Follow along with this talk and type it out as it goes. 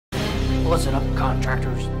Listen up,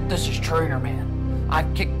 contractors. This is Trainer Man. I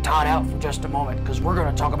kicked Todd out for just a moment because we're going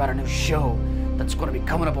to talk about a new show that's going to be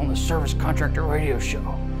coming up on the Service Contractor radio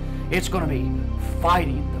show. It's going to be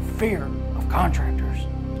fighting the fear of contractors.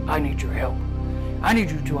 I need your help. I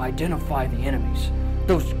need you to identify the enemies,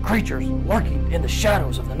 those creatures lurking in the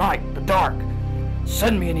shadows of the night, the dark.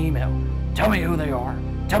 Send me an email. Tell me who they are.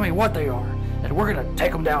 Tell me what they are. And we're going to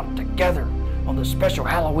take them down together on the special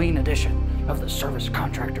Halloween edition of the Service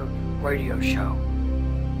Contractor radio show.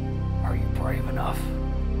 Are you brave enough?